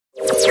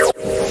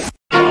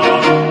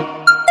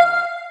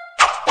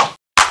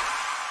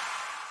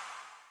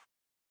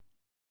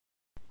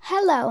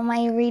Hello,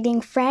 my reading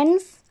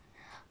friends.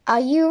 Are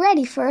you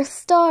ready for a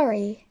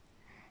story?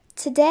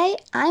 Today,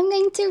 I'm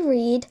going to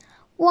read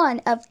one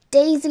of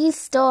Daisy's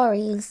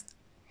stories.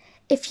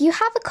 If you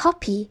have a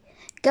copy,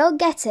 go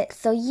get it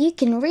so you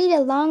can read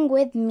along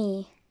with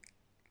me.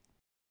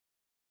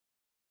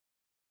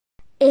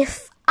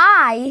 If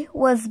I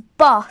Was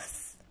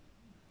Boss,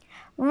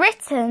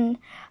 written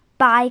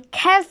by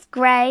Kes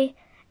Gray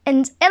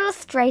and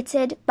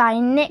illustrated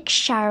by Nick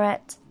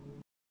Sharratt.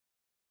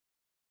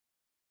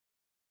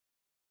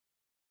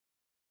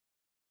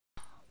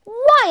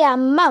 Why are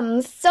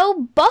mums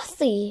so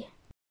bossy?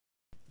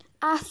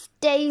 Asked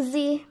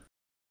Daisy.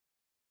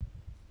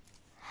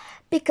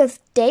 Because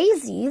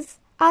daisies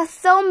are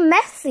so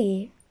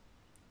messy,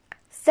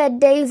 said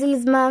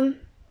Daisy's mum.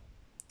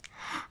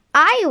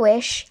 I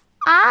wish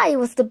I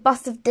was the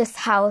boss of this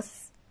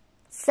house,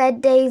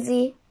 said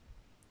Daisy.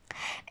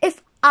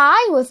 If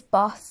I was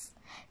boss,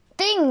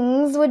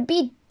 things would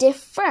be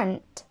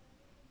different.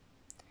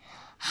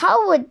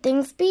 How would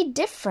things be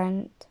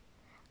different?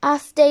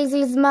 Asked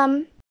Daisy's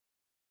mum.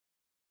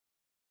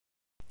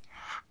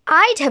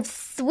 I'd have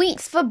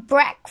sweets for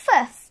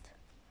breakfast,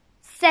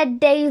 said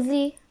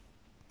Daisy.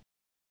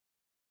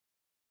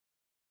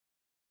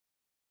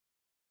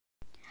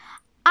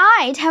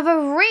 I'd have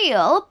a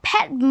real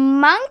pet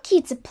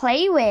monkey to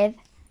play with.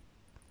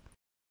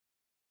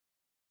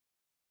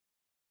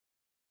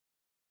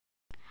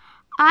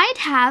 I'd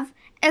have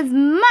as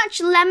much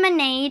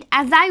lemonade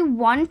as I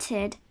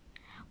wanted,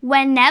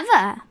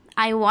 whenever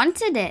I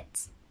wanted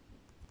it.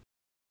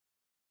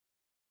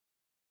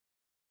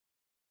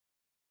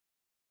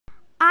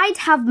 I'd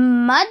have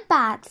mud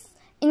baths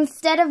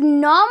instead of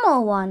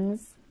normal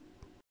ones.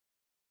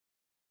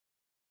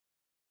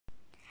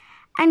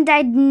 And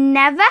I'd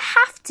never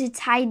have to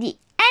tidy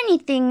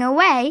anything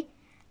away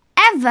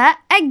ever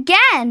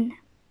again.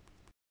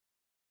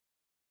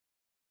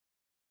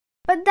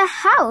 But the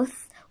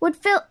house would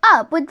fill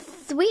up with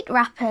sweet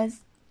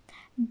wrappers,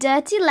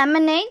 dirty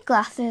lemonade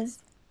glasses,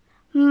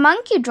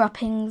 monkey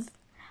droppings,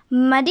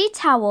 muddy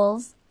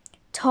towels,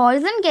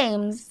 toys and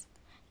games,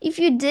 if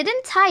you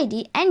didn't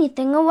tidy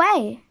anything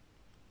away,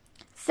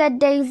 said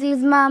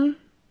Daisy's mum.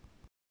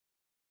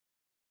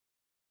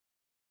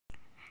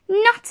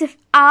 Not if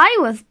I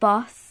was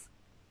boss,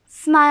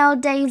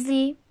 smiled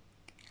Daisy.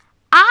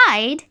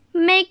 I'd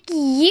make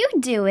you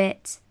do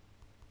it.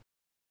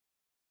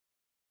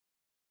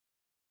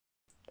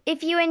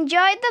 If you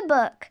enjoyed the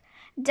book,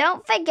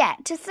 don't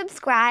forget to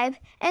subscribe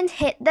and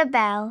hit the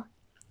bell.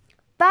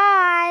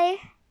 Bye!